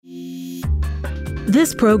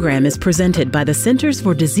This program is presented by the Centers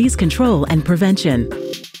for Disease Control and Prevention.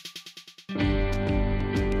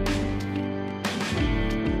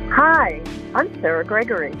 Hi, I'm Sarah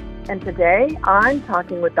Gregory, and today I'm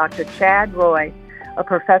talking with Dr. Chad Roy, a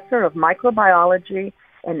professor of microbiology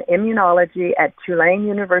and immunology at Tulane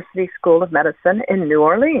University School of Medicine in New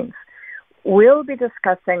Orleans. We'll be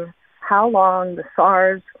discussing how long the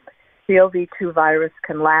SARS-CoV-2 virus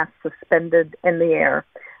can last suspended in the air.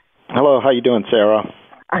 Hello, how you doing, Sarah?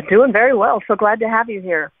 I'm doing very well. So glad to have you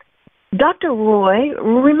here. Dr. Roy,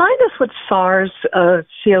 remind us what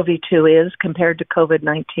SARS-CoV-2 is compared to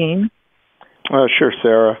COVID-19. Sure,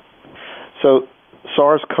 Sarah. So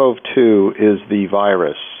SARS-CoV-2 is the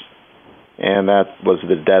virus, and that was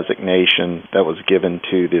the designation that was given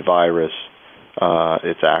to the virus,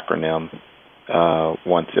 its acronym,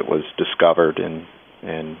 once it was discovered.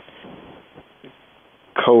 And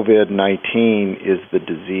COVID-19 is the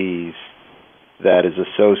disease that is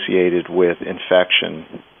associated with infection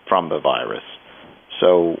from the virus.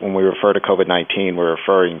 So when we refer to COVID-19, we're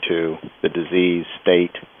referring to the disease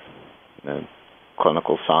state,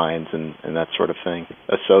 clinical signs, and that sort of thing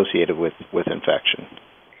associated with infection.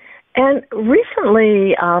 And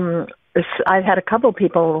recently, I've had a couple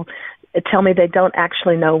people tell me they don't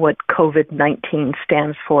actually know what COVID-19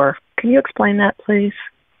 stands for. Can you explain that, please?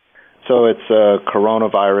 So it's a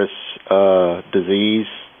coronavirus disease,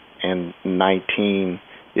 and 19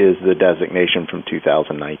 is the designation from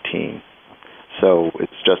 2019. So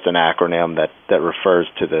it's just an acronym that refers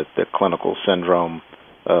to the clinical syndrome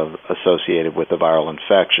associated with the viral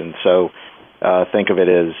infection. So think of it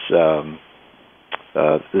as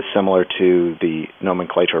similar to the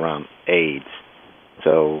nomenclature around AIDS.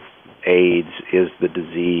 So AIDS is the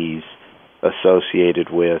disease associated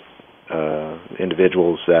with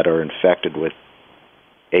individuals that are infected with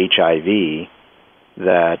HIV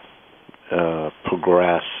that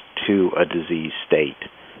progress to a disease state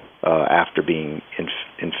after being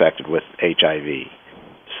infected with HIV.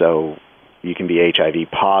 So you can be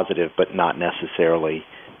HIV positive but not necessarily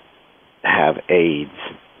have AIDS.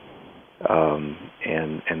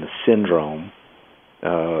 And the syndrome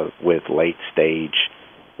with late-stage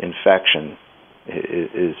infection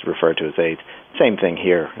is referred to as AIDS. Same thing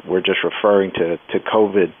here. We're just referring to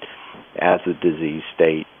COVID as a disease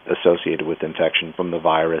state associated with infection from the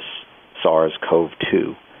virus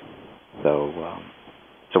SARS-CoV-2.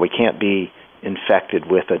 So we can't be infected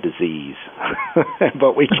with a disease,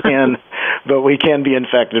 but we can be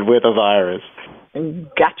infected with a virus.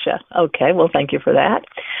 Gotcha. Okay. Well, thank you for that.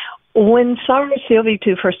 When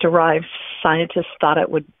SARS-CoV-2 first arrived, scientists thought it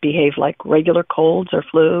would behave like regular colds or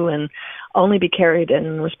flu and only be carried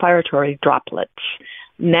in respiratory droplets.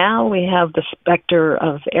 Now we have the specter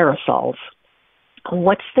of aerosols.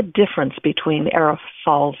 What's the difference between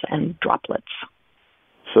aerosols and droplets?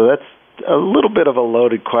 So that's a little bit of a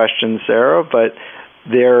loaded question, Sarah, but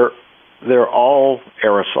they're all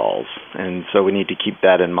aerosols, and so we need to keep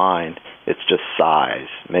that in mind. It's just size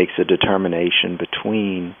makes a determination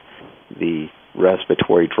between the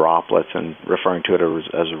respiratory droplets and referring to it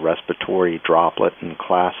as a respiratory droplet and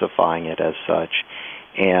classifying it as such,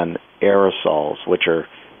 and aerosols, which are,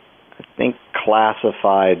 I think,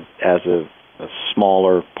 classified as a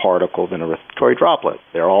smaller particle than a respiratory droplet.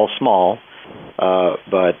 They're all small,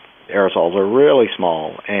 but aerosols are really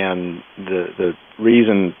small, and the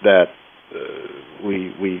reason that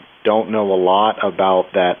we don't know a lot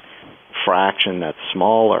about that fraction that's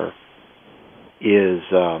smaller is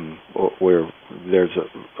where there's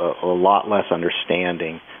a lot less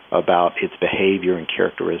understanding about its behavior and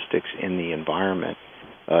characteristics in the environment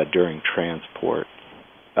during transport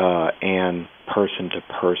and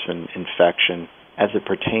person-to-person infection as it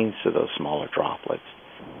pertains to those smaller droplets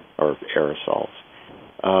or aerosols.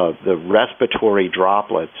 The respiratory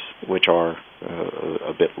droplets, which are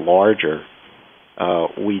a bit larger,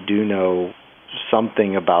 we do know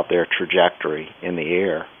something about their trajectory in the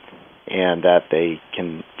air, and that they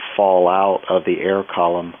can fall out of the air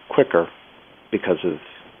column quicker because of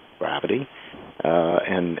gravity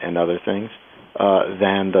and other things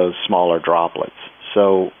than those smaller droplets.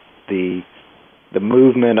 So the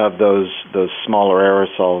movement of those smaller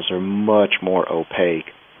aerosols are much more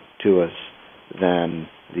opaque to us than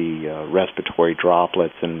the respiratory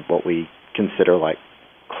droplets and what we consider like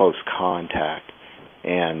close contact.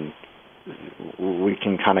 And we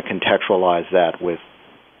can kind of contextualize that with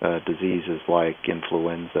diseases like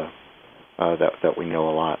influenza that we know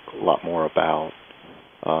a lot more about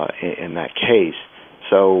in that case.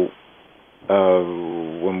 So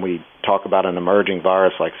when we talk about an emerging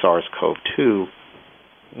virus like SARS-CoV-2,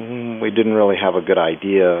 we didn't really have a good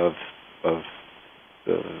idea of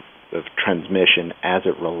of transmission as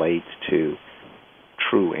it relates to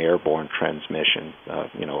true airborne transmission,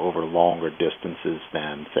 over longer distances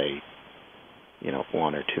than, say,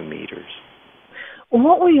 1 or 2 meters.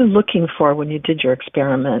 What were you looking for when you did your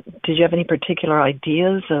experiment? Did you have any particular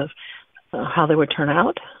ideas of how they would turn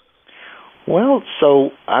out? Well, so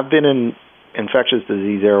I've been in infectious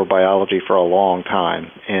disease aerobiology for a long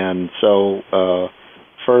time, and so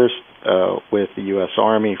first with the U.S.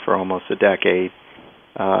 Army for almost a decade,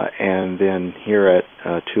 and then here at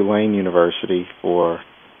Tulane University for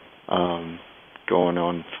going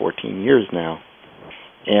on 14 years now.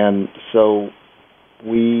 And so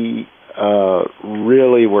we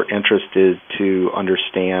really were interested to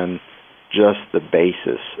understand just the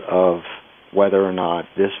basis of whether or not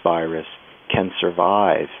this virus can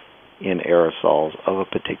survive in aerosols of a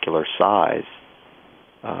particular size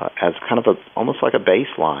as kind of almost like a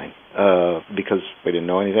baseline because we didn't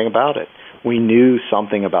know anything about it. We knew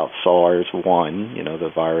something about SARS-1, the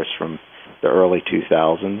virus from the early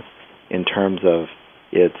 2000s, in terms of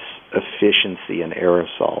its efficiency in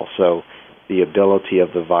aerosol. So the ability of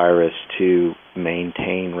the virus to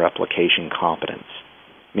maintain replication competence,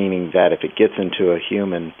 meaning that if it gets into a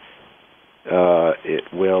human, it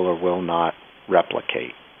will or will not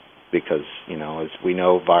replicate. Because, as we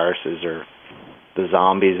know, viruses are the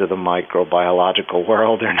zombies of the microbiological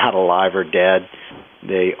world. They're not alive or dead.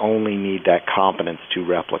 They only need that competence to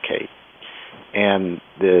replicate. And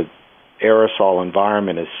the aerosol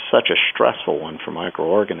environment is such a stressful one for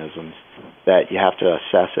microorganisms that you have to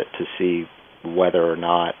assess it to see whether or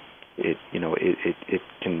not it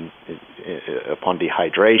can, upon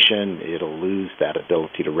dehydration, it'll lose that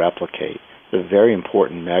ability to replicate. It's a very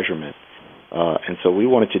important measurement. And so we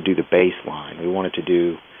wanted to do the baseline. We wanted to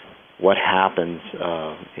do what happens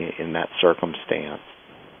in that circumstance.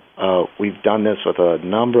 We've done this with a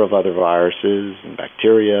number of other viruses and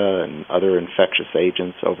bacteria and other infectious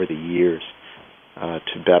agents over the years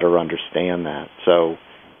to better understand that. So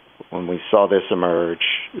when we saw this emerge,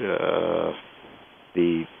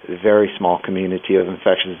 the very small community of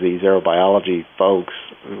infectious disease aerobiology folks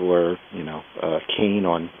were, keen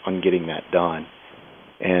on getting that done.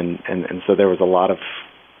 And so there was a lot of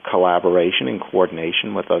collaboration and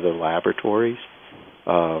coordination with other laboratories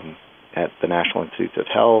at the National Institutes of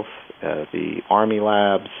Health, the Army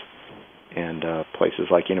labs, and places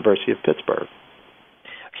like University of Pittsburgh.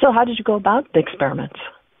 So how did you go about the experiments?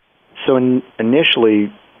 So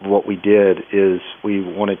initially what we did is we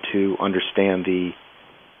wanted to understand the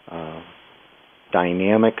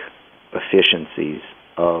dynamic efficiencies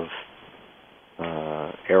of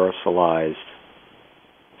aerosolized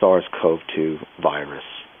SARS-CoV-2 virus.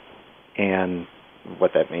 And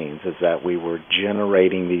what that means is that we were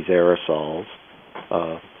generating these aerosols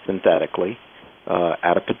synthetically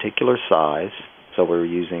at a particular size. So we were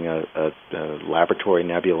using a laboratory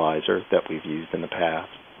nebulizer that we've used in the past.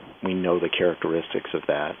 We know the characteristics of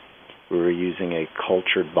that. We were using a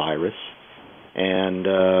cultured virus,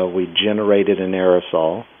 and we generated an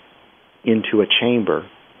aerosol into a chamber,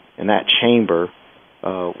 and that chamber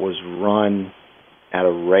was run at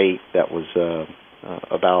a rate that was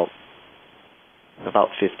about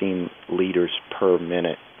 15 liters per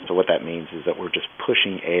minute. So what that means is that we're just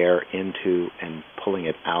pushing air into and pulling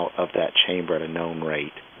it out of that chamber at a known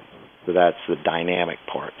rate. So that's the dynamic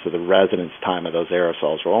part. So the residence time of those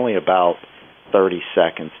aerosols were only about 30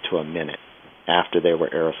 seconds to a minute after they were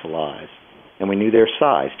aerosolized. And we knew their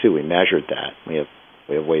size, too. We measured that. We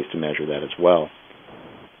have ways to measure that as well.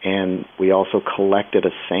 And we also collected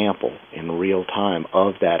a sample in real time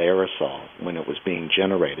of that aerosol when it was being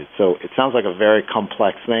generated. So it sounds like a very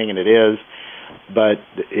complex thing, and it is, but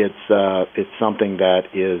it's something that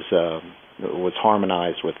was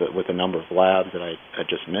harmonized with a number of labs that I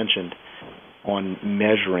just mentioned on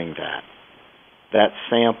measuring that. That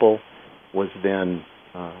sample was then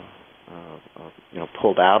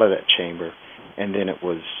pulled out of that chamber, and then it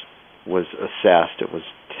was assessed. It was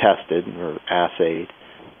tested or assayed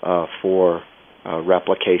for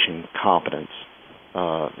replication competence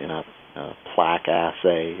in a plaque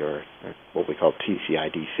assay or what we call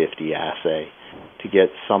TCID 50 assay to get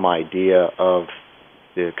some idea of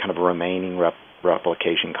the kind of remaining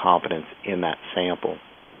replication competence in that sample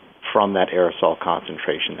from that aerosol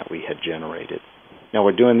concentration that we had generated. Now,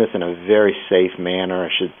 we're doing this in a very safe manner. I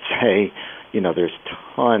should say, there's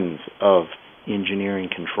tons of engineering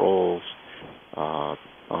controls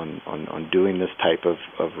on doing this type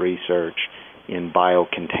of research in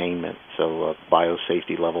biocontainment, so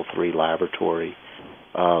biosafety level 3 laboratory,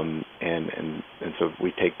 and so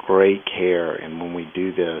we take great care, and when we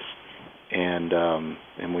do this, and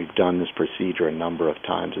we've done this procedure a number of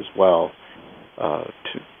times as well,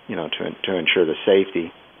 to to ensure the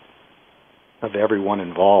safety of everyone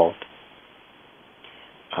involved.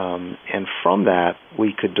 And from that,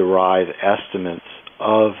 we could derive estimates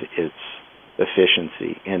of its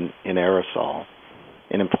efficiency in aerosol.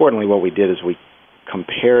 And importantly, what we did is we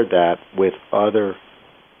compared that with other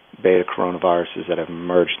beta coronaviruses that have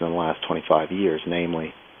emerged in the last 25 years,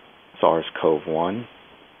 namely SARS-CoV-1,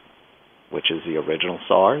 which is the original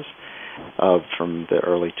SARS from the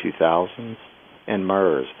early 2000s, and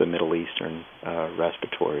MERS, the Middle Eastern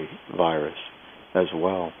respiratory virus, as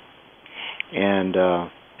well. And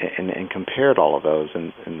compared all of those,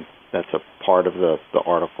 and that's a part of the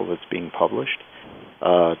article that's being published,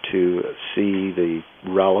 to see the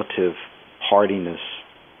relative hardiness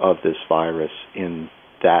of this virus in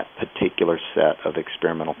that particular set of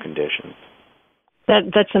experimental conditions.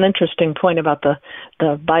 That's an interesting point about the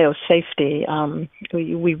biosafety.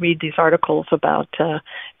 We read these articles about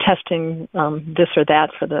testing this or that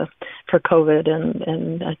for COVID,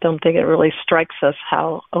 and I don't think it really strikes us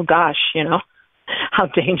how how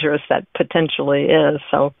dangerous that potentially is.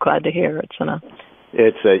 So glad to hear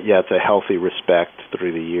it's a healthy respect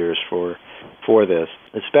through the years for this,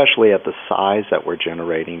 especially at the size that we're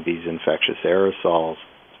generating these infectious aerosols.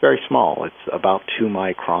 It's very small. It's about 2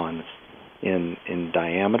 microns in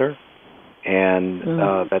diameter, and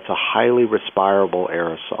that's a highly respirable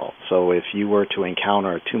aerosol. So if you were to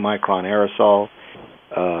encounter a 2-micron aerosol,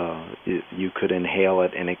 you could inhale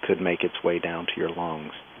it, and it could make its way down to your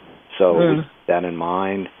lungs. So with that in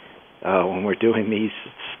mind, when we're doing these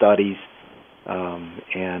studies,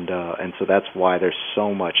 and so that's why there's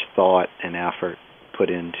so much thought and effort put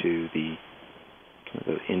into the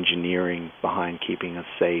engineering behind keeping us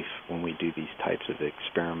safe when we do these types of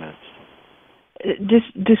experiments.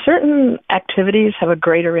 Do certain activities have a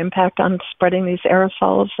greater impact on spreading these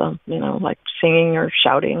aerosols? Like singing or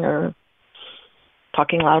shouting or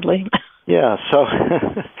talking loudly? Yeah.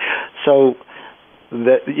 So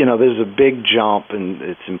there's a big jump, and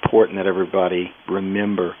it's important that everybody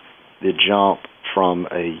remember the jump from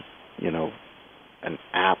an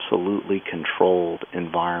absolutely controlled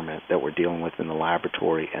environment that we're dealing with in the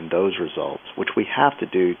laboratory and those results, which we have to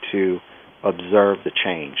do to observe the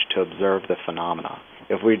change, to observe the phenomena.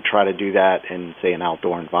 If we try to do that in, say, an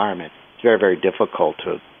outdoor environment, it's very, very difficult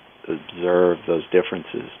to observe those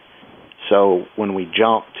differences. So when we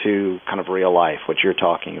jump to kind of real life, what you're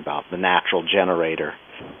talking about, the natural generator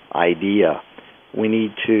idea, we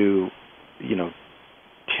need to,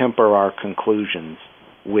 temper our conclusions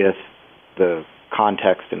with the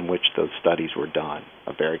context in which those studies were done,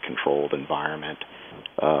 a very controlled environment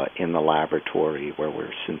in the laboratory where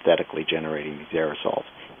we're synthetically generating these aerosols,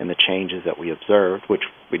 and the changes that we observed, which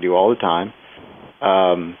we do all the time,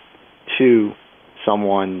 to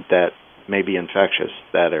someone that may be infectious,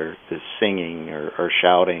 that is singing or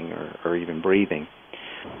shouting or even breathing.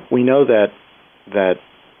 We know that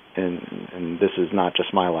and this is not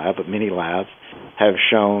just my lab, but many labs have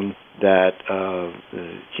shown that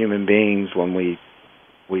human beings, when we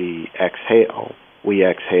exhale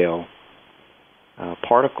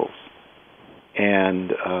particles,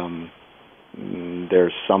 and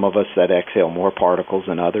there's some of us that exhale more particles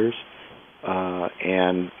than others,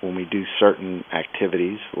 and when we do certain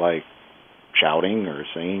activities like shouting or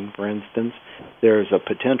singing, for instance, there's a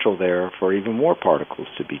potential there for even more particles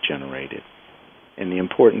to be generated. And the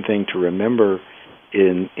important thing to remember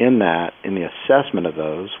in the assessment of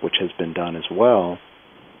those, which has been done as well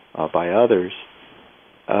by others,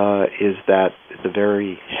 is that it's a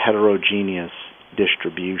very heterogeneous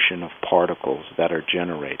distribution of particles that are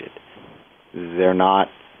generated. They're not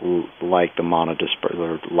like the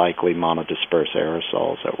likely monodisperse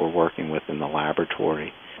aerosols that we're working with in the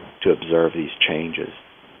laboratory to observe these changes.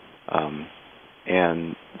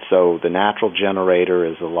 And so the natural generator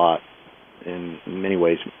is in many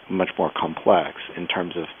ways, much more complex in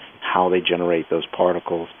terms of how they generate those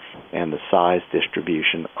particles and the size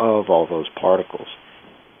distribution of all those particles.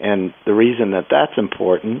 And the reason that that's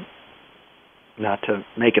important, not to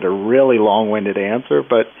make it a really long-winded answer,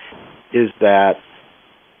 but is that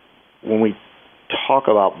when we talk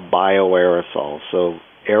about bioaerosols, so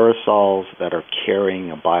aerosols that are carrying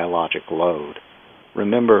a biologic load,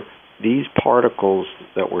 remember, these particles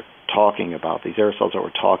that we're talking about, these aerosols that we're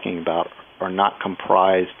talking about, are not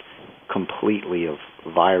comprised completely of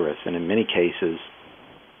virus, and in many cases,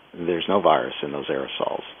 there's no virus in those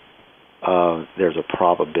aerosols. There's a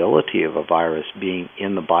probability of a virus being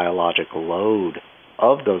in the biological load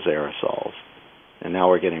of those aerosols, and now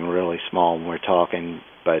we're getting really small when we're talking,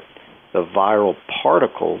 but the viral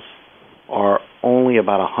particles are only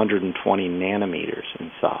about 120 nanometers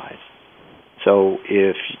in size. So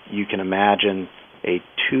if you can imagine a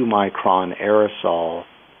 2-micron aerosol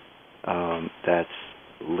that's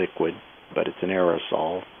liquid, but it's an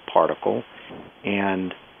aerosol particle,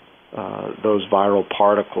 and those viral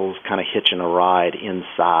particles kind of hitching a ride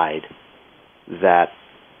inside that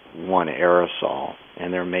one aerosol.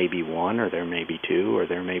 And there may be one, or there may be two, or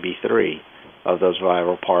there may be three of those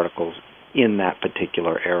viral particles in that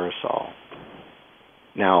particular aerosol.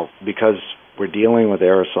 Now, because we're dealing with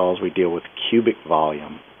aerosols, we deal with cubic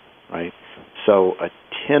volume, right? So a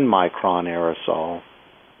 10-micron aerosol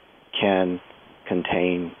can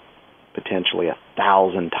contain potentially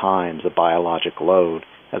 1,000 times the biologic load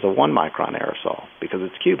as a 1-micron aerosol because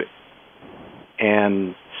it's cubic.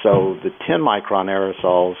 And so the 10-micron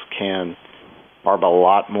aerosols can harbor a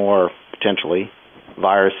lot more, potentially,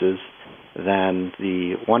 viruses than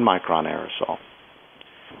the 1-micron aerosol.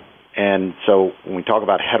 And so when we talk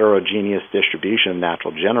about heterogeneous distribution of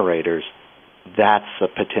natural generators, that's the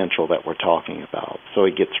potential that we're talking about. So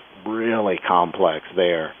it gets really complex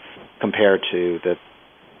there compared to the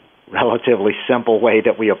relatively simple way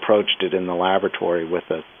that we approached it in the laboratory with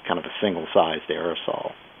a kind of a single-sized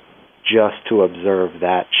aerosol, just to observe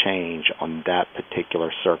that change on that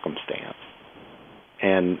particular circumstance.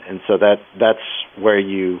 And so that's where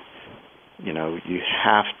you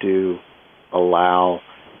have to allow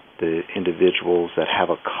the individuals that have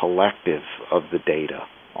a collective of the data,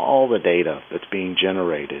 all the data that's being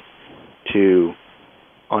generated, to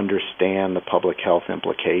understand the public health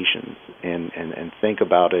implications and think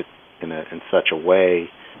about it in such a way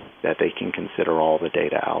that they can consider all the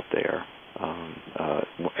data out there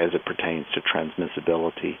as it pertains to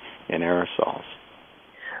transmissibility in aerosols.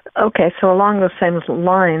 Okay, so along those same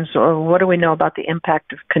lines, what do we know about the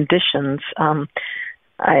impact of conditions?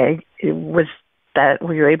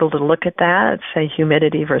 Were you able to look at that, say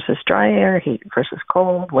humidity versus dry air, heat versus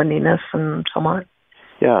cold, windiness, and so on?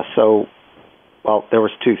 Yeah, so, well, there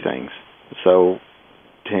was two things. So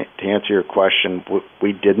to answer your question,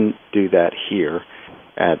 we didn't do that here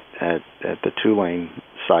at the Tulane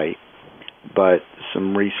site, but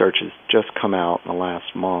some research has just come out in the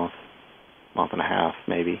last month and a half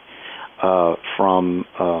maybe, from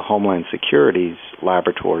Homeland Security's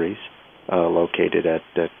laboratories located at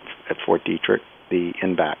Fort Detrick, the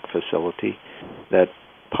NBAC facility, that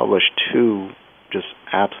published two just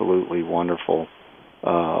absolutely wonderful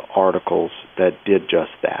articles that did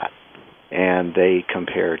just that. And they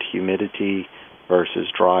compared humidity versus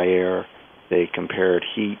dry air, they compared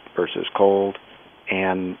heat versus cold,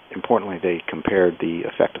 and importantly, they compared the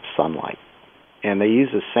effect of sunlight. And they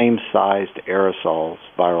used the same sized aerosols,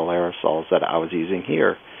 viral aerosols, that I was using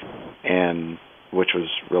here, and which was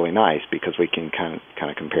really nice because we can kind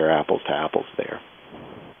of compare apples to apples there.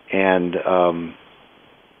 And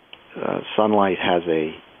sunlight has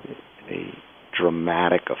a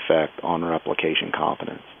dramatic effect on replication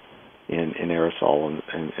competence in aerosol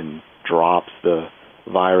and drops the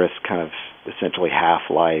virus kind of essentially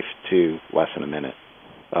half-life to less than a minute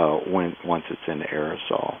once it's in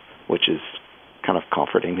aerosol, which is kind of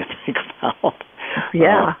comforting to think about.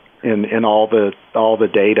 Yeah. In all the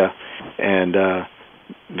data, and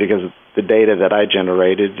because the data that I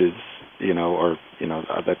generated is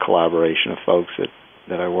the collaboration of folks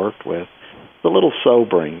that I worked with, it's a little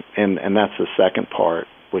sobering, and that's the second part,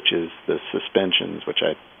 which is the suspensions, which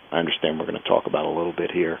I understand we're going to talk about a little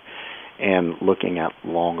bit here, and looking at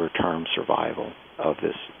longer-term survival of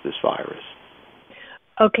this virus.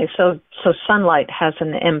 Okay, so sunlight has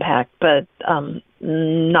an impact, but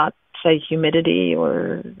not, say, humidity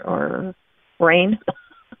or rain?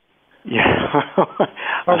 Yeah.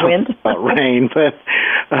 Or wind? Rain, but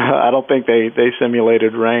I don't think they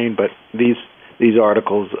simulated rain, but these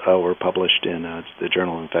articles were published in the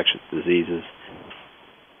Journal of Infectious Diseases,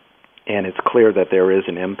 and it's clear that there is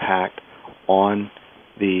an impact on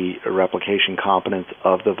the replication competence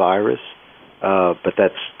of the virus, but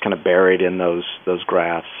that's kind of buried in those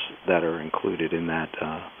graphs that are included in that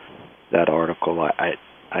article.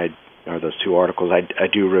 Or those two articles. I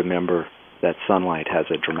do remember that sunlight has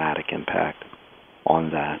a dramatic impact on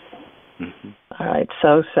that. Mm-hmm. All right.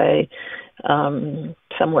 So, say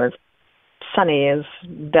somewhere sunny is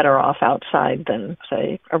better off outside than,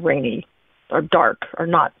 say, a rainy or dark or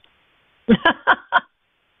not.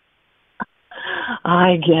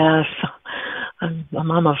 I guess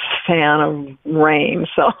I'm a fan of rain,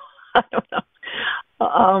 so I don't know.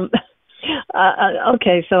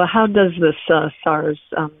 Okay, so how does this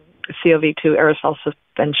SARS-CoV-2 aerosol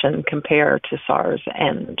suspension compare to SARS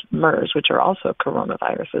and MERS, which are also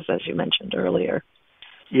coronaviruses, as you mentioned earlier?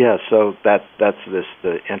 Yeah, so that's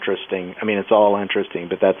the interesting. I mean, it's all interesting,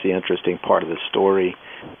 but that's the interesting part of the story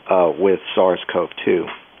with SARS-CoV-2.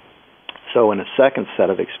 So in a second set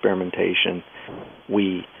of experimentation,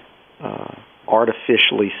 we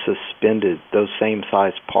artificially suspended those same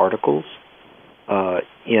size particles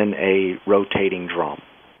in a rotating drum.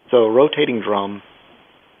 So a rotating drum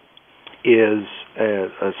is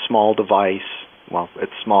a small device. Well,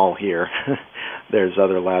 it's small here. There's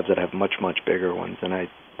other labs that have much, much bigger ones, and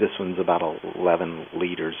this one's about 11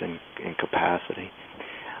 liters in capacity,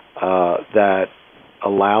 that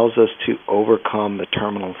allows us to overcome the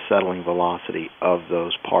terminal settling velocity of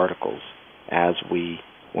those particles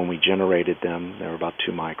when we generated them. They were about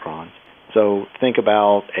 2 microns. So think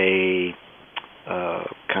about a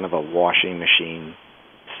kind of a washing machine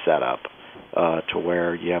setup to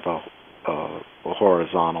where you have a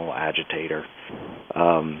horizontal agitator,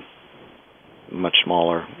 much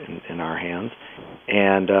smaller in our hands,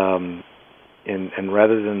 and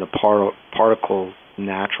rather than the particle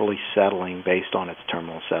naturally settling based on its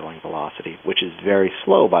terminal settling velocity, which is very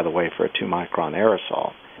slow, by the way, for a 2-micron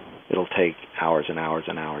aerosol. It'll take hours and hours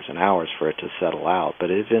and hours and hours for it to settle out, but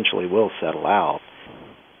it eventually will settle out.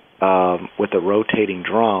 With a rotating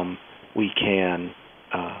drum, we can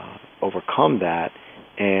overcome that,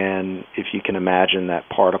 and if you can imagine that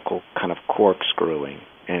particle kind of corkscrewing,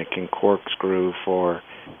 and it can corkscrew for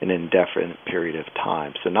an indefinite period of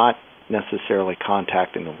time. So not necessarily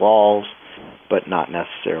contacting the walls, but not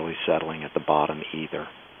necessarily settling at the bottom either.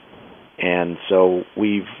 And so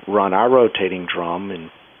we've run our rotating drum in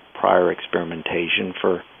prior experimentation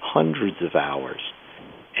for hundreds of hours,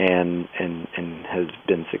 and has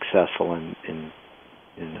been successful in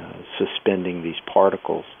suspending these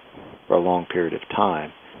particles for a long period of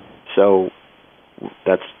time. So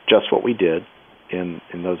that's just what we did in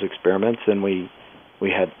those experiments, and we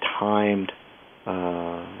had timed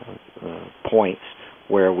points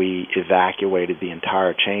where we evacuated the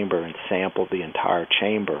entire chamber and sampled the entire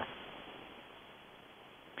chamber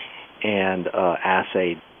and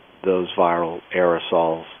assayed those viral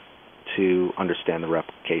aerosols to understand the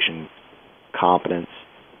replication competence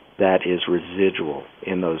that is residual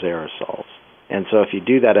in those aerosols. And so if you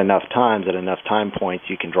do that enough times at enough time points,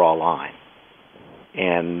 you can draw a line.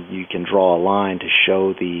 And you can draw a line to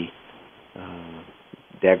show the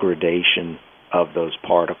degradation of those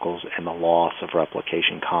particles and the loss of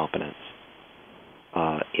replication competence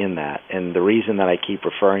in that. And the reason that I keep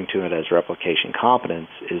referring to it as replication competence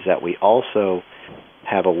is that we also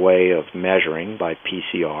have a way of measuring by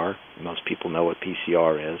PCR. Most people know what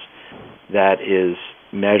PCR is. That is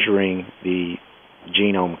measuring the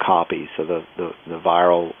genome copy, so the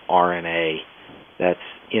viral RNA that's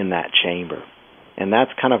in that chamber. And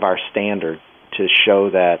that's kind of our standard to show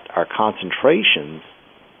that our concentrations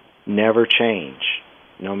never change,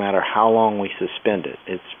 no matter how long we suspend it.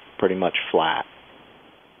 It's pretty much flat.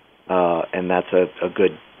 And that's a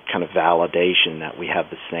good kind of validation that we have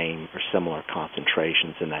the same or similar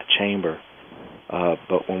concentrations in that chamber.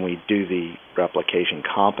 But when we do the replication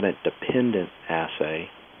competent dependent assay,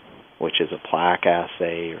 which is a plaque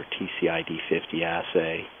assay or TCID50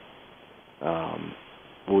 assay,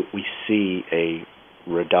 we see a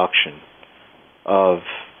reduction of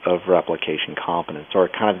replication competence, or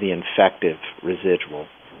kind of the infective residual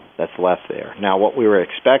that's left there. Now, what we were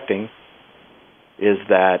expecting is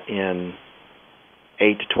that in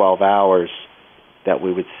 8 to 12 hours that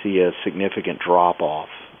we would see a significant drop-off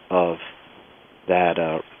of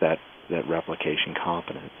that replication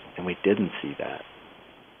competence, and we didn't see that.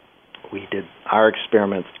 We did our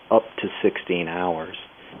experiments up to 16 hours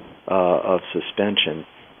of suspension,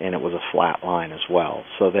 and it was a flat line as well.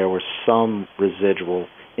 So there was some residual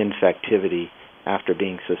infectivity after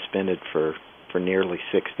being suspended for nearly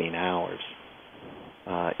 16 hours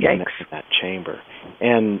in that chamber.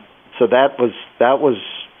 And so that was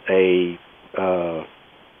a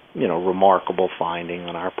remarkable finding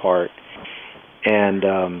on our part, and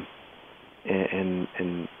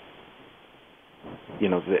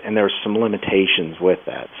there's some limitations with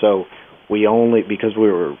that. So we only, because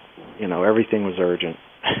we were, everything was urgent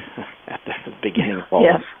at the beginning of all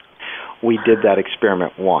this, we did that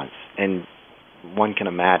experiment once, and one can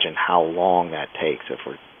imagine how long that takes if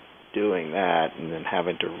we're doing that and then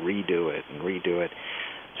having to redo it.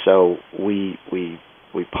 So we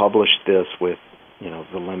published this with,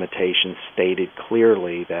 the limitations stated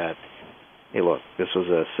clearly that, hey, look, this was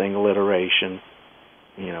a single iteration,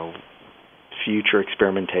 future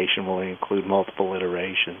experimentation will include multiple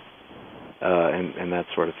iterations, and that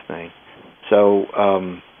sort of thing. So,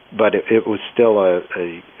 but it was still a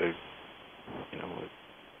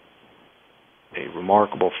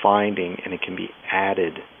remarkable finding, and it can be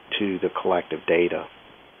added to the collective data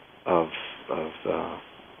of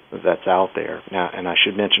that's out there now. And I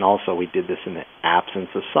should mention also, we did this in the absence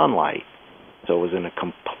of sunlight, So it was in a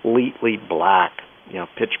completely black,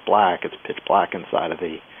 pitch black. It's pitch black inside of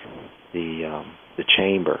the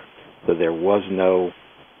chamber. So there was no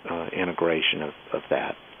integration of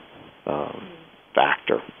that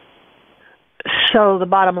factor. So the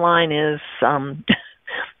bottom line is,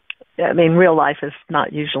 real life is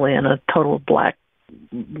not usually in a total black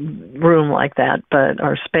room like that,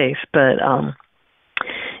 or space, but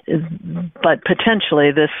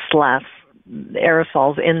potentially this last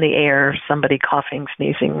aerosols in the air, somebody coughing,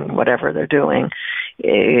 sneezing, whatever they're doing,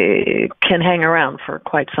 can hang around for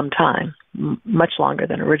quite some time, much longer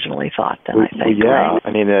than originally thought. I think. Yeah,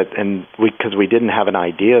 right? Because we didn't have an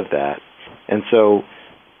idea of that, and so,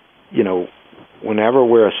 whenever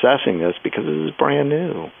we're assessing this, because this is brand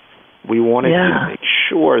new, we wanted to make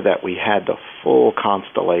sure that we had the full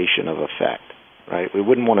constellation of effect, right? We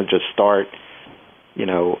wouldn't want to just start, it's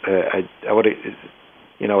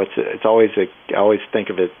always, I always think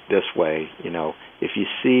of it this way,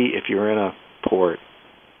 if you're in a port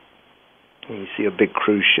and you see a big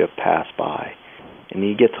cruise ship pass by, and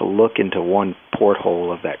you get to look into one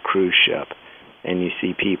porthole of that cruise ship, and you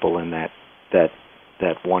see people in that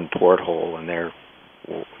one porthole, and they're,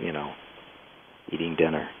 eating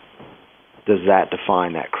dinner. Does that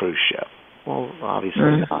define that cruise ship? Well,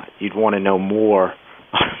 obviously not. You'd want to know more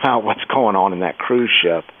about what's going on in that cruise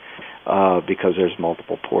ship because there's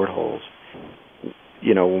multiple portholes.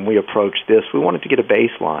 When we approached this, we wanted to get a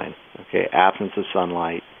baseline. Okay, absence of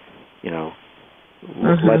sunlight.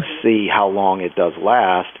 Let's see how long it does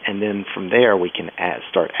last, and then from there we can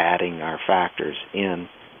start adding our factors in,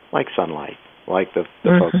 like sunlight, like the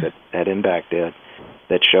folks at IMBAC did,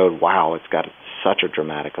 that showed, wow, it's got such a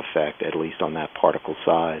dramatic effect, at least on that particle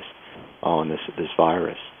size on this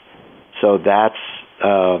virus. So that's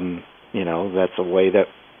that's a way that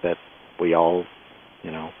we all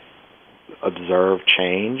observe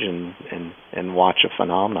change and watch a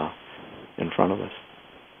phenomena in front of us.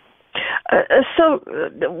 So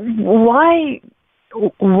why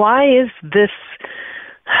is this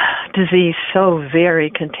disease so very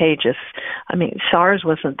contagious? SARS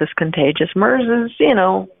wasn't this contagious. MERS is,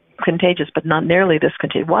 contagious, but not nearly this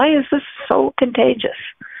contagious. Why is this so contagious?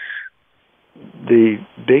 The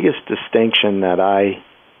biggest distinction that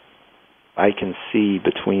I can see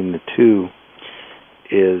between the two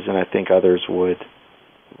is, and I think others would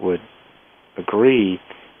agree,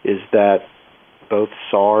 is that both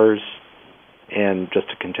SARS and, just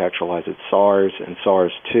to contextualize it, SARS and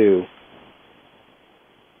SARS-2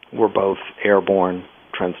 were both airborne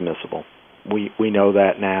transmissible. We know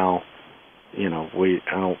that now. I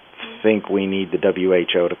don't think we need the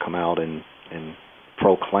WHO to come out and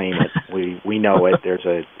proclaim it. We know it. There's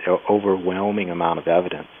an overwhelming amount of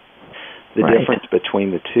evidence. The difference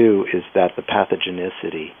between the two is that the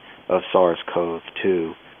pathogenicity of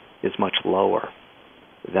SARS-CoV-2 is much lower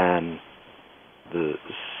than the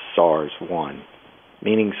SARS-1,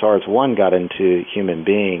 meaning SARS-1 got into human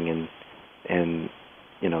being and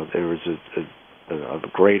there was a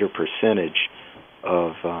greater percentage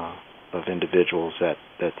of individuals that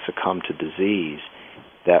succumbed to disease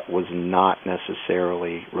that was not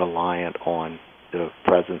necessarily reliant on the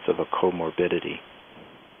presence of a comorbidity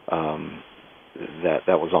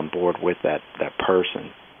that was on board with that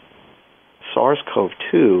person.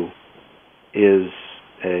 SARS-CoV-2 is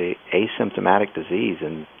a asymptomatic disease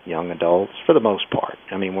in young adults for the most part.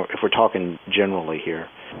 If we're talking generally here,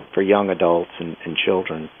 for young adults and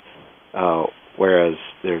children, whereas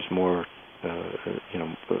there's more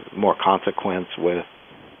consequence with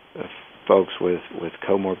folks with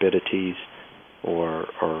comorbidities or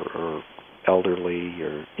elderly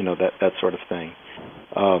or that sort of thing.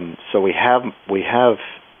 So we have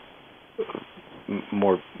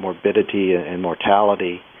morbidity and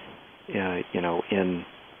mortality, in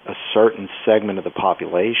a certain segment of the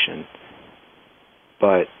population,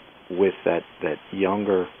 but with that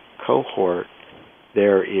younger cohort,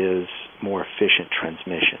 there is more efficient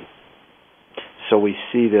transmission. So we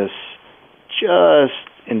see this just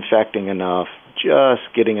infecting enough, just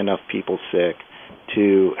getting enough people sick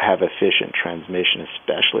to have efficient transmission,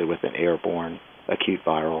 especially with an airborne acute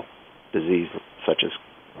viral disease such as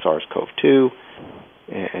SARS-CoV-2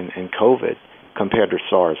 and COVID, compared to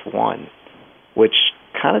SARS-1, which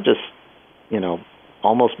kind of just,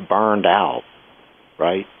 almost burned out,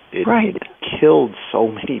 right? It killed so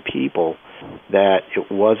many people that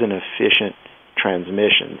it wasn't efficient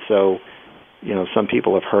transmission. So, some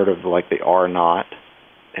people have heard of like the R0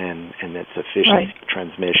 and its efficient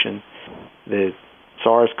transmission. The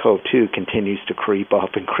SARS-CoV-2 continues to creep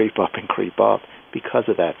up and creep up and creep up because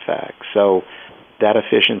of that fact. So that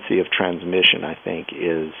efficiency of transmission, I think,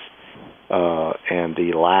 is, and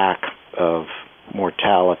the lack of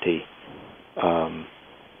mortality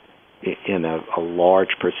in a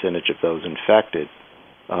large percentage of those infected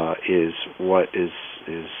is what is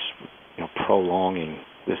prolonging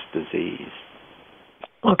this disease.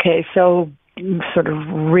 Okay, so sort of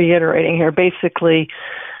reiterating here, basically,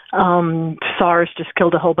 SARS just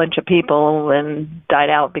killed a whole bunch of people and died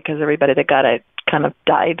out because everybody that got it kind of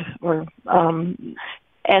died,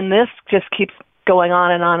 and this just keeps going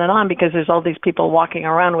on and on and on because there's all these people walking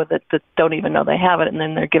around with it that don't even know they have it, and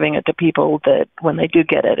then they're giving it to people that when they do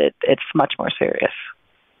get it, it's much more serious.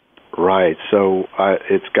 Right. So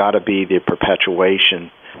it's got to be the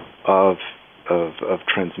perpetuation of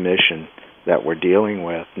transmission that we're dealing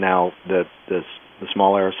with. Now, the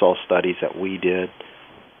small aerosol studies that we did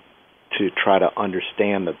to try to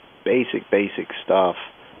understand the basic stuff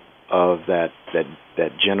of that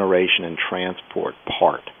generation and transport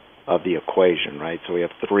part of the equation, right? So we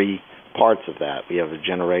have three parts of that. We have a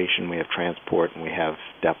generation, we have transport, and we have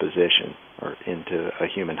deposition or into a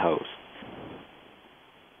human host.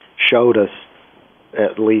 Showed us,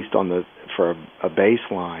 at least for a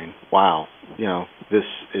baseline, wow, this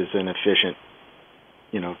is an efficient,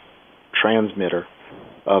 transmitter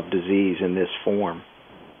of disease in this form.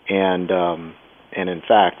 And in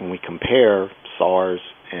fact, when we compare SARS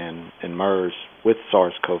and MERS with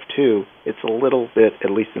SARS-CoV-2, it's a little bit,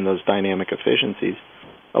 at least in those dynamic efficiencies,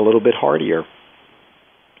 a little bit hardier.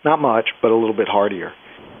 Not much, but a little bit hardier.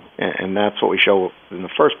 And that's what we show in the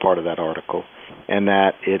first part of that article, and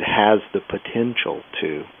that it has the potential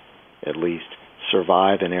to at least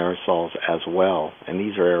survive in aerosols as well. And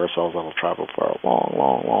these are aerosols that will travel for a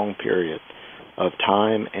long period of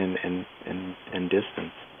time and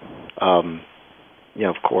distance.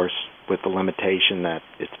 Of course, with the limitation that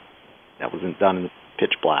that wasn't done in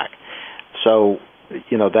pitch black. So,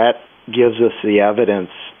 that gives us the evidence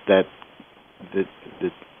that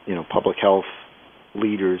public health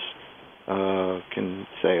leaders can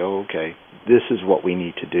say, oh, okay, this is what we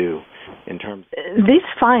need to do in terms. These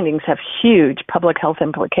findings have huge public health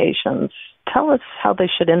implications. Tell us how they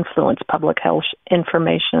should influence public health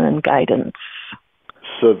information and guidance.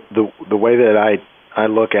 So the way that I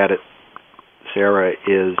look at it, Sarah,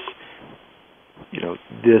 is,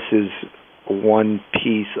 this is one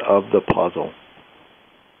piece of the puzzle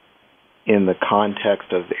in the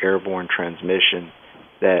context of the airborne transmission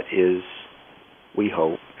that is, we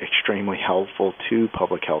hope, extremely helpful to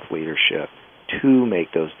public health leadership to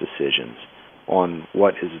make those decisions on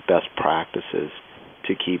what is best practices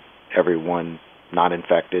to keep everyone not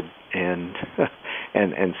infected and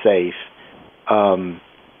safe,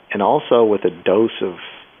 and also with a dose of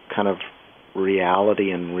kind of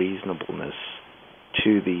reality and reasonableness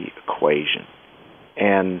to the equation.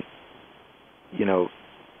 And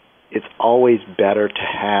it's always better to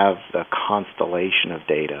have a constellation of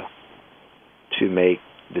data to make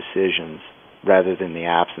decisions rather than the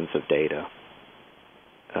absence of data,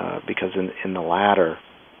 because in the latter,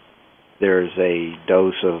 there's a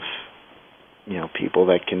dose of people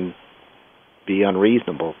that can be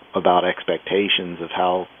unreasonable about expectations of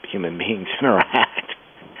how human beings interact,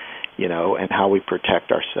 and how we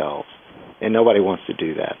protect ourselves. And nobody wants to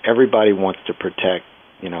do that. Everybody wants to protect,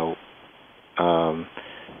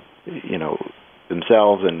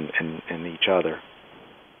 themselves and each other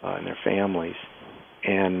and their families.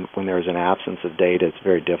 And when there's an absence of data, it's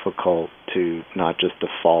very difficult to not just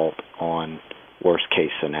default on worst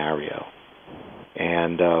case scenario.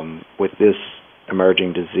 And with this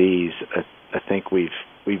emerging disease, I think we've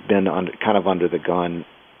been under the gun,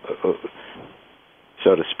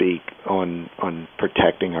 so to speak, on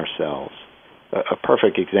protecting ourselves. A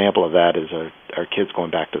perfect example of that is our kids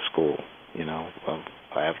going back to school.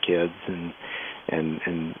 I have kids,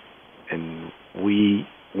 and we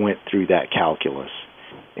went through that calculus,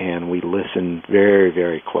 and we listened very,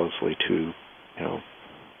 very closely to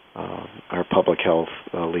our public health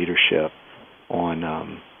leadership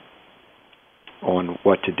on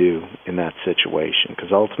what to do in that situation,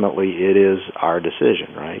 because ultimately it is our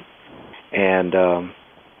decision, right? And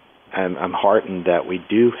I'm heartened that we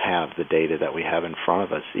do have the data that we have in front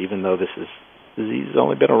of us, even though this disease has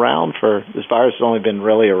only been around this virus has only been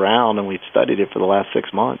really around, and we've studied it for the last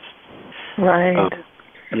 6 months. Right.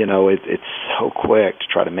 It's so quick to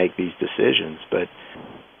try to make these decisions, but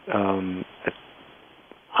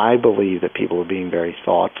I believe that people are being very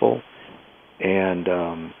thoughtful, and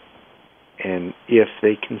if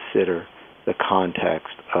they consider the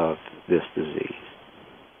context of this disease.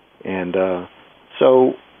 And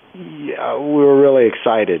so we were really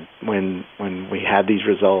excited when we had these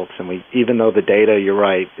results, and even though the data, you're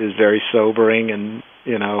right, is very sobering, and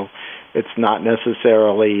it's not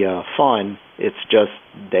necessarily fun It's just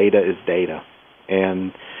data is data,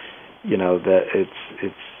 and that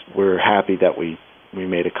we're happy that we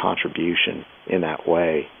made a contribution in that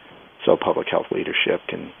way, so public health leadership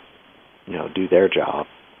can do their job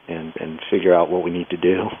and figure out what we need to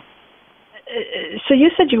do. So you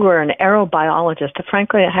said you were an aerobiologist.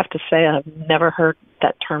 Frankly, I have to say I've never heard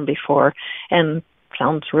that term before, and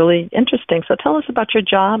sounds really interesting. So tell us about your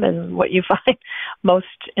job and what you find most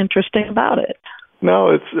interesting about it. No,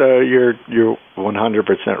 it's you're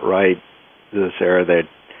 100% right, Sarah. That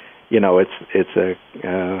it's a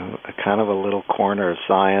kind of a little corner of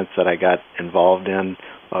science that I got involved in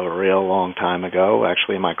a real long time ago,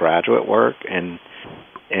 actually in my graduate work, and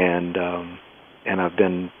I've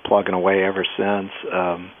been plugging away ever since.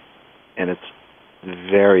 And it's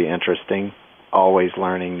very interesting, always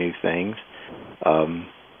learning new things.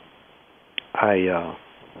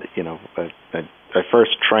 I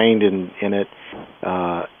first trained in it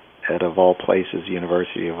at, of all places,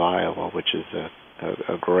 University of Iowa, which is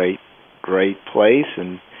a great place,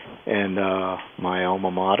 and my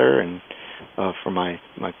alma mater, and for my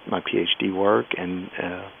PhD work, and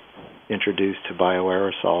introduced to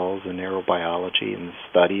bioaerosols and aerobiology and the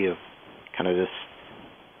study of kind of this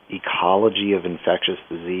ecology of infectious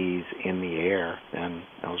disease in the air. And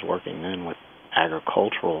I was working then with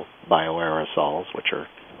agricultural bioaerosols, which are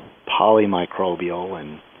polymicrobial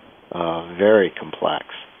and very complex,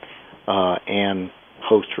 and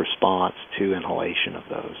host response to inhalation of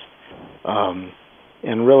those.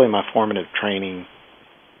 And really my formative training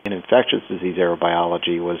in infectious disease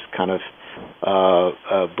aerobiology was kind of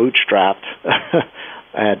bootstrapped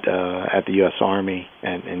at the U.S. Army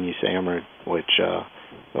and USAMRIID, which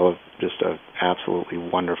was just an absolutely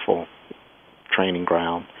wonderful training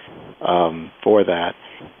ground for that,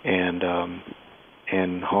 and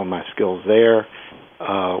honed my skills there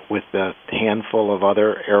with a handful of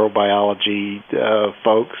other aerobiology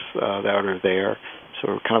folks that are there. So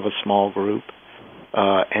we're kind of a small group,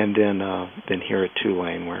 and then here at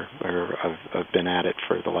Tulane, where I've been at it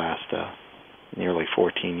for the last nearly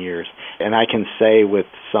 14 years, and I can say with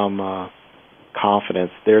some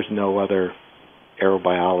confidence, there's no other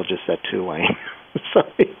aerobiologist at Tulane. So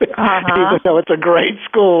even though it's a great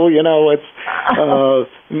school, it's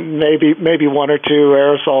maybe one or two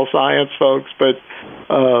aerosol science folks, but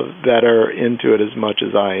that are into it as much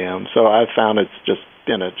as I am. So I've found it's just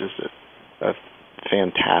been a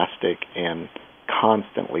fantastic and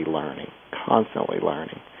constantly learning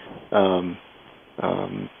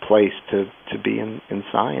place to be in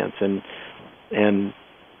science, and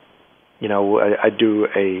I do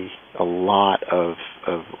a lot of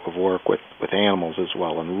work with animals as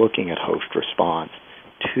well, and looking at host response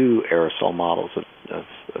to aerosol models of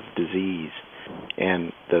disease,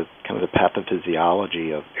 and the kind of the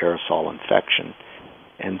pathophysiology of aerosol infection.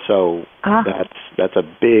 And so that's a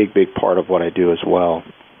big part of what I do as well.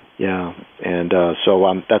 Yeah, and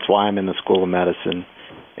so that's why I'm in the School of Medicine,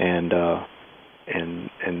 and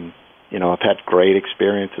I've had great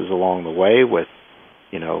experiences along the way with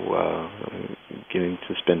getting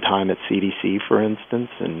to spend time at CDC, for instance,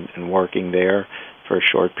 and working there for a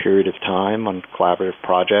short period of time on collaborative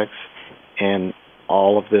projects, and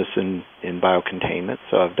all of this in biocontainment.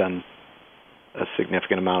 So I've done a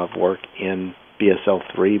significant amount of work in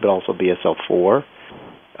BSL-3, but also BSL-4,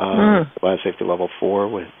 biosafety level 4,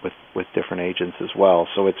 with different agents as well.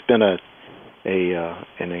 So it's been an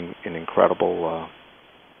incredible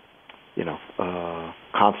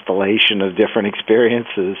constellation of different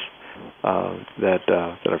experiences that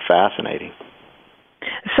are fascinating.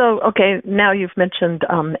 So, okay, now you've mentioned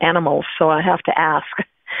animals, so I have to ask,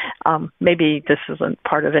 maybe this isn't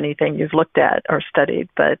part of anything you've looked at or studied,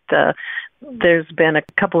 but there's been a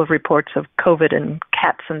couple of reports of COVID in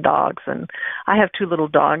cats and dogs, and I have two little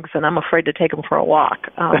dogs, and I'm afraid to take them for a walk.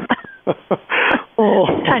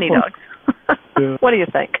 Tiny dogs. Yeah. What do you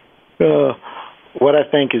think? What I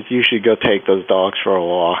think is you should go take those dogs for a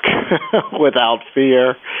walk without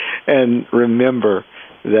fear, and remember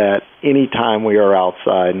that any time we are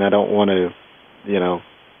outside, and I don't want to,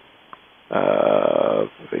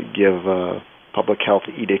 give public health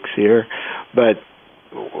edicts here, but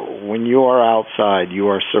when you are outside, you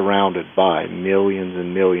are surrounded by millions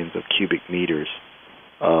and millions of cubic meters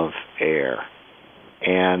of air,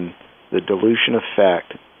 and the dilution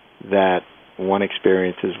effect that one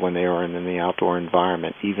experiences when they are in the outdoor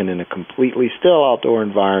environment, even in a completely still outdoor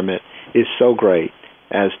environment, is so great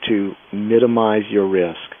as to minimize your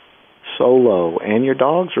risk so low, and your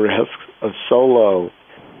dog's risk of so low,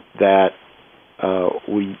 that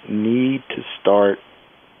we need to start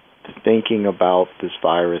thinking about this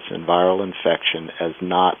virus and viral infection as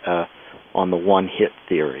not on the one-hit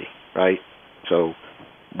theory, right? So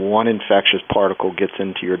one infectious particle gets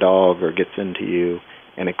into your dog or gets into you,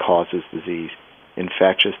 and it causes disease.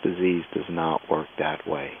 Infectious disease does not work that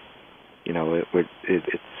way. It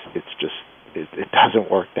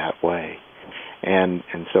doesn't work that way. And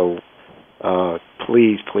so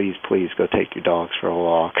please go take your dogs for a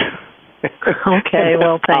walk. Okay,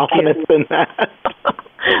 well, thank you. In that.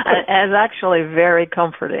 And actually very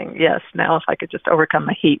comforting. Yes, now if I could just overcome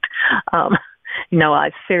the heat.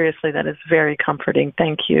 Seriously, that is very comforting.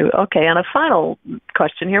 Thank you. Okay, and a final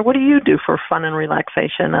question here. What do you do for fun and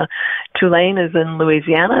relaxation? Tulane is in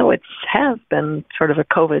Louisiana, which has been sort of a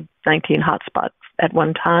COVID-19 hotspot at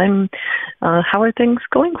one time. How are things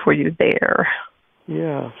going for you there?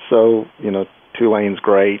 Yeah, so, Tulane's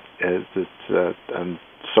great. I'm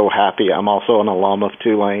so happy. I'm also an alum of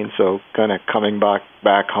Tulane, so kind of coming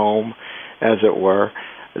back home, as it were,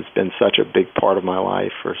 has been such a big part of my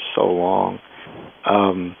life for so long.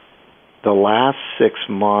 The last 6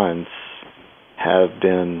 months have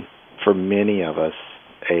been, for many of us,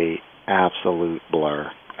 a absolute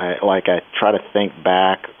blur. I try to think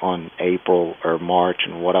back on April or March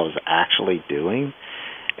and what I was actually doing,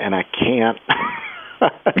 and I can't.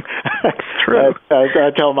 It's true.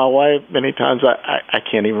 I tell my wife many times I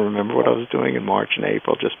can't even remember what I was doing in March and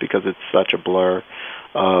April, just because it's such a blur.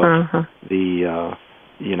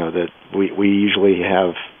 That we usually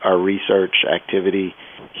have our research activity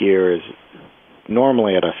here is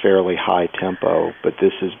normally at a fairly high tempo, but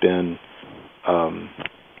this has been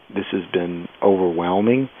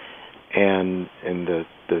overwhelming, and the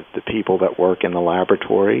people that work in the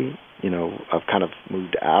laboratory, I've kind of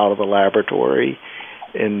moved out of the laboratory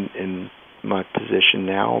in my position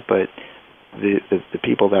now, but the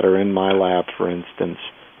people that are in my lab, for instance,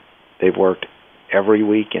 they've worked every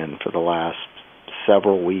weekend for the last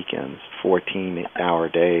several weekends, 14-hour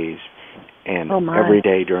days, and every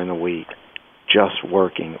day during the week, just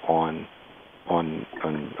working on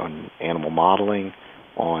animal modeling,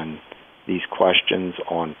 on these questions,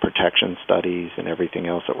 on protection studies, and everything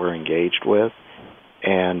else that we're engaged with.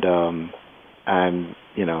 And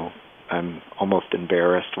I'm almost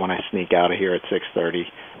embarrassed when I sneak out of here at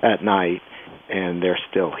 6:30 at night, and they're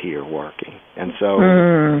still here working. And so,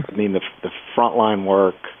 the frontline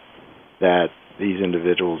work that these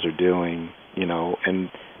individuals are doing, and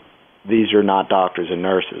these are not doctors and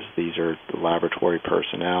nurses. These are laboratory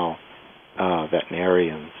personnel,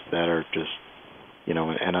 veterinarians that are just,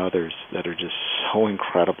 and others that are just so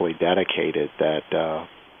incredibly dedicated that,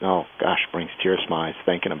 brings tears to my eyes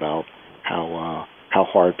thinking about how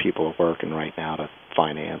hard people are working right now to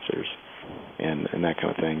find answers and that kind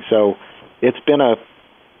of thing. So it's been a,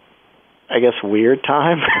 I guess, weird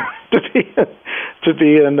time to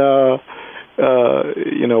be in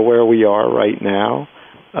where we are right now.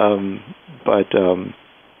 But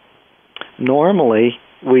normally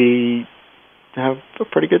we have a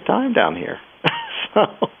pretty good time down here.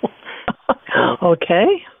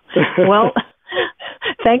 Okay. Well,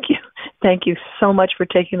 thank you. Thank you so much for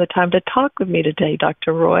taking the time to talk with me today,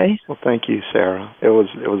 Dr. Roy. Well, thank you, Sarah. It was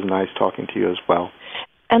nice talking to you as well.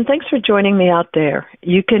 And thanks for joining me out there.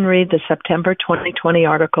 You can read the September 2020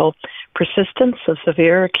 article, Persistence of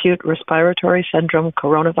Severe Acute Respiratory Syndrome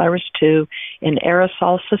Coronavirus 2 in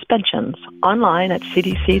Aerosol Suspensions, online at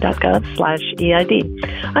cdc.gov/EID.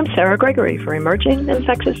 I'm Sarah Gregory for Emerging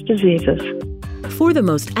Infectious Diseases. For the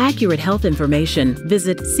most accurate health information,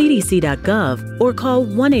 visit cdc.gov or call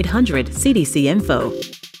 1-800-CDC-INFO.